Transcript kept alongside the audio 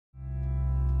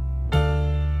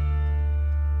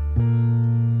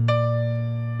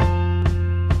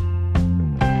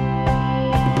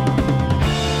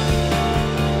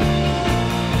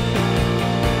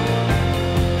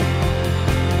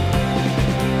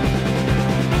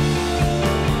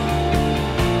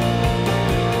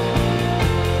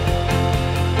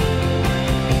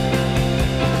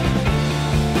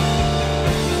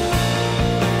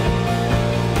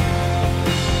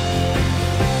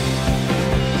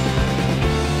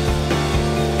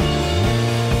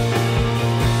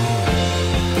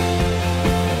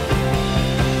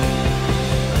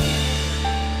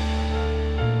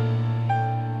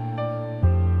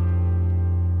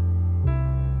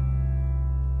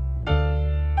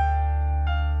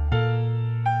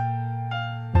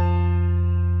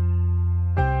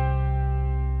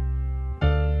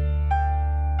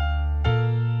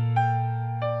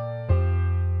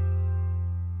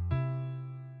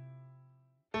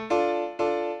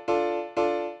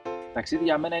ταξίδι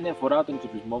για μένα είναι φοράω τον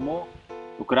εξοπλισμό μου,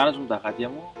 το κράνος μου, τα γάτια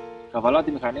μου, καβαλάω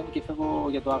τη μηχανή μου και φεύγω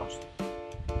για το άγνωστο.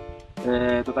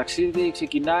 Το ταξίδι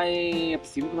ξεκινάει από τη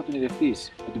στιγμή που θα τον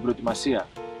ειδευτείς, με την προετοιμασία.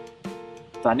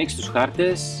 Θα ανοίξεις τους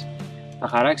χάρτες, θα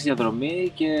χαράξεις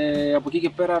διαδρομή και από εκεί και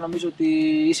πέρα νομίζω ότι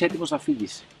είσαι έτοιμος να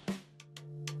φύγεις.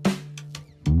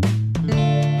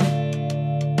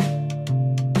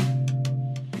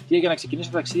 Και για να ξεκινήσω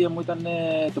τα ταξίδια μου ήταν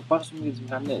το πάθος μου για τις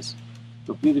μηχανές,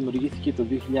 το οποίο δημιουργήθηκε το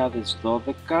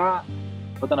 2012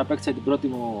 όταν απέκτησα την πρώτη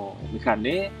μου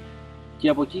μηχανή και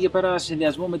από εκεί και πέρα σε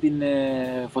συνδυασμό με την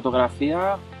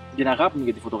φωτογραφία, την αγάπη μου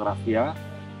για τη φωτογραφία,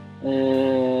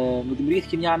 μου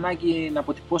δημιουργήθηκε μια ανάγκη να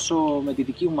αποτυπώσω με τη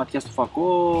δική μου ματιά στο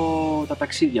φακό τα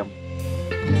ταξίδια μου.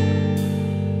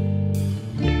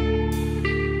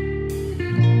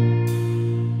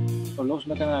 Ο λόγος που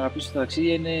με έκανε να αγαπήσω τα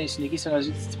ταξίδια είναι η συνεχής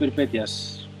αναζήτηση της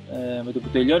περιπέτειας. Με το που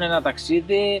τελειώνει ένα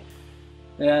ταξίδι,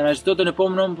 αναζητώ τον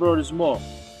επόμενο μου προορισμό.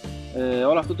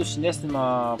 Όλο αυτό το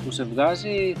συναίσθημα που σε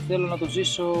βγάζει θέλω να το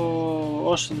ζήσω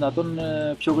όσο δυνατόν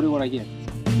πιο γρήγορα γίνεται.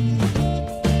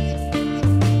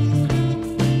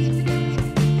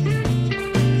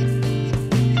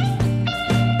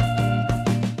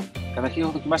 Καταρχήν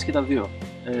έχω δοκιμάσει και τα δύο.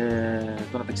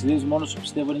 Το να ταξιδεύεις μόνος σου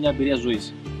πιστεύω είναι μια εμπειρία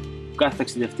ζωής. Κάθε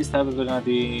ταξιδευτής θα έπρεπε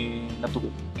να το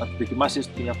δοκιμάσει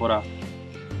έστω και μια φορά.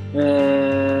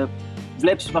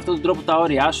 Βλέπεις με αυτόν τον τρόπο τα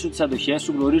όρια σου, τις αντοχές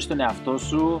σου, γνωρίζεις τον εαυτό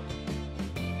σου.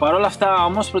 Παρ' όλα αυτά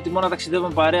όμως προτιμώ να ταξιδεύω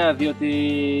με παρέα,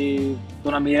 διότι το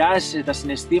να μοιράζεσαι τα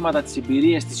συναισθήματα, τις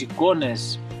εμπειρίες, τις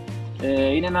εικόνες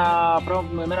είναι ένα πράγμα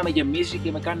που εμένα με γεμίζει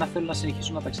και με κάνει να θέλω να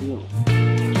συνεχίσω να ταξιδεύω.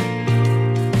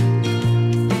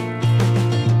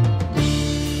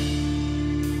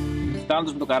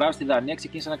 Φτάνοντας με το καράβι στη Δανία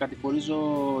ξεκίνησα να κατηφορίζω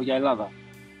για Ελλάδα.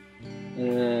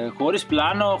 Χωρίς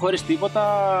πλάνο, χωρίς τίποτα,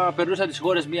 περνούσα τις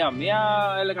χώρες μία-μία,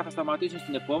 έλεγα θα σταματήσω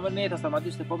στην επόμενη, θα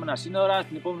σταματήσω στα επόμενα σύνορα,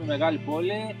 στην επόμενη μεγάλη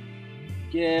πόλη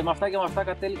και με αυτά και με αυτά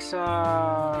κατέληξα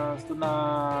στο να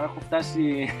έχω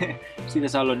φτάσει στη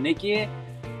Θεσσαλονίκη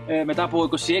μετά από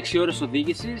 26 ώρες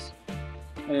οδήγησης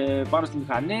πάνω στη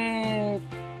μηχανή.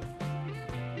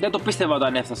 Δεν το πίστευα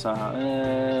όταν έφτασα,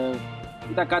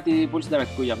 ήταν κάτι πολύ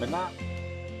συνταρακτικό για μένα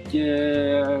και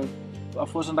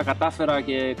αφού τα κατάφερα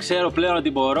και ξέρω πλέον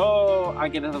ότι μπορώ,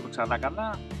 αν και δεν θα το ξανά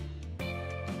έκανα,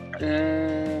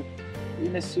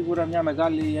 είναι σίγουρα μια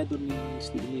μεγάλη έντονη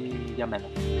στιγμή για μένα.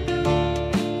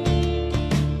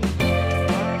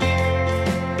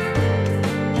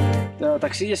 Τα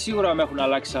ταξίδια σίγουρα με έχουν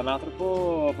αλλάξει σαν άνθρωπο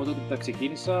από τότε που τα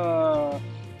ξεκίνησα.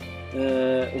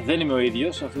 Δεν είμαι ο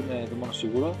ίδιος, αυτό είναι το μόνο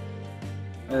σίγουρο.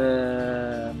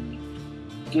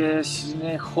 Και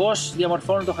συνεχώς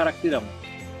διαμορφώνω το χαρακτήρα μου.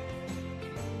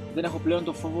 Δεν έχω πλέον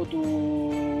το φόβο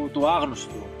του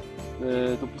άγνωστου,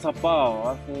 το που θα πάω,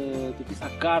 το τι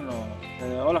θα κάνω.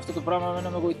 Όλο αυτό το πράγμα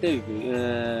με εγωιτεύει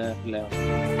πλέον.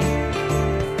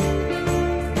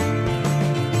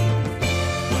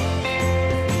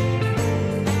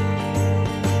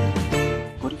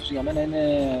 Ο Κορύφος για μένα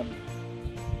είναι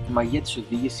η μαγεία της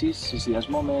οδήγησης σε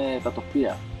συνδυασμό με τα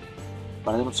τοπία.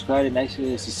 Παραδείγματος χάρη να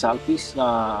είσαι στις Άλπεις,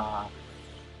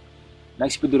 να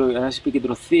έχεις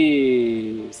επικεντρωθεί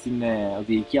στην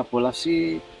οδηγική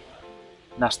απόλαυση,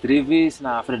 να στρίβεις,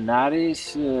 να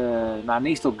φρενάρεις, να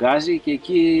ανοίγεις τον γκάζι και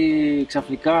εκεί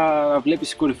ξαφνικά να βλέπεις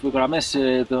τις κορυφογραμμές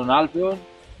των Άλπαιων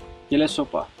και λες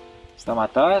όπα,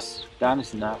 σταματάς, κάνω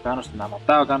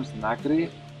στην άκρη,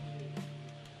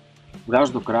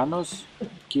 βγάζω το κράνος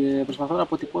και προσπαθώ να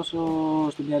αποτυπώσω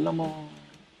στο μυαλό μου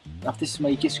αυτές τις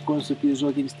μαγικές εικόνες τις οποίες ζω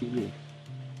εκείνη τη στιγμή.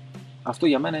 Αυτό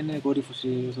για μένα είναι η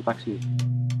κορύφωση στο ταξίδι.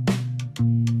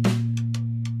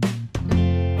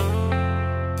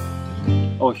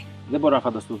 Όχι, δεν μπορώ να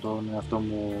φανταστώ τον εαυτό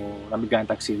μου να μην κάνει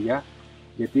ταξίδια,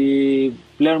 γιατί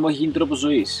πλέον μου έχει γίνει τρόπος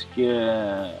ζωής και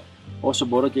όσο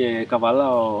μπορώ και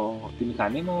καβαλάω τη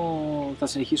μηχανή μου θα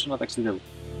συνεχίσω να ταξιδεύω.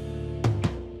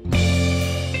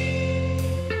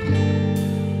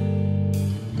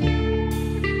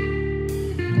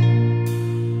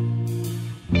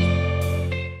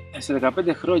 Σε 15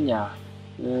 χρόνια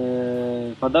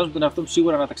φαντάζομαι τον εαυτό μου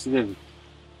σίγουρα να ταξιδεύει.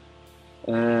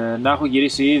 Να έχω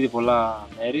γυρίσει ήδη πολλά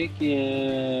μέρη και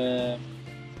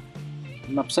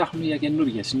να ψάχνω για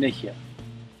καινούργια συνέχεια.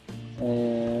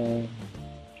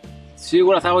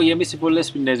 Σίγουρα θα έχω γεμίσει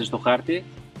πολλές πινέζες στο χάρτη,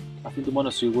 αυτό είναι το μόνο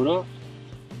σίγουρο,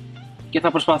 και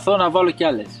θα προσπαθώ να βάλω κι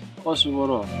άλλες, όσο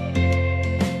μπορώ.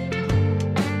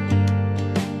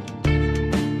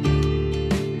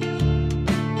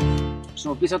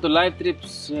 Χρησιμοποίησα το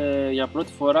LiveTrips για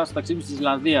πρώτη φορά στο ταξίδι μου στη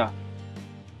Ισλανδία.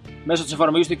 Μέσω της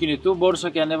εφαρμογής του κινητού μπορούσα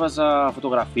και ανέβαζα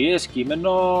φωτογραφίες,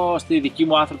 κείμενο, ώστε οι δικοί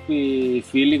μου άνθρωποι,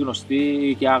 φίλοι,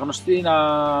 γνωστοί και άγνωστοι να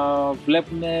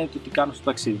βλέπουν το τι κάνω στο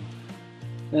ταξίδι.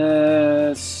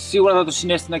 Σίγουρα θα το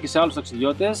συνέστηνα και σε άλλους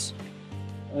ταξιδιώτες,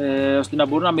 ώστε να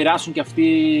μπορούν να μοιράσουν και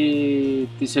αυτοί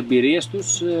τις εμπειρίες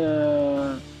τους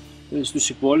στους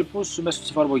υπόλοιπους μέσω της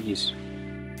εφαρμογής.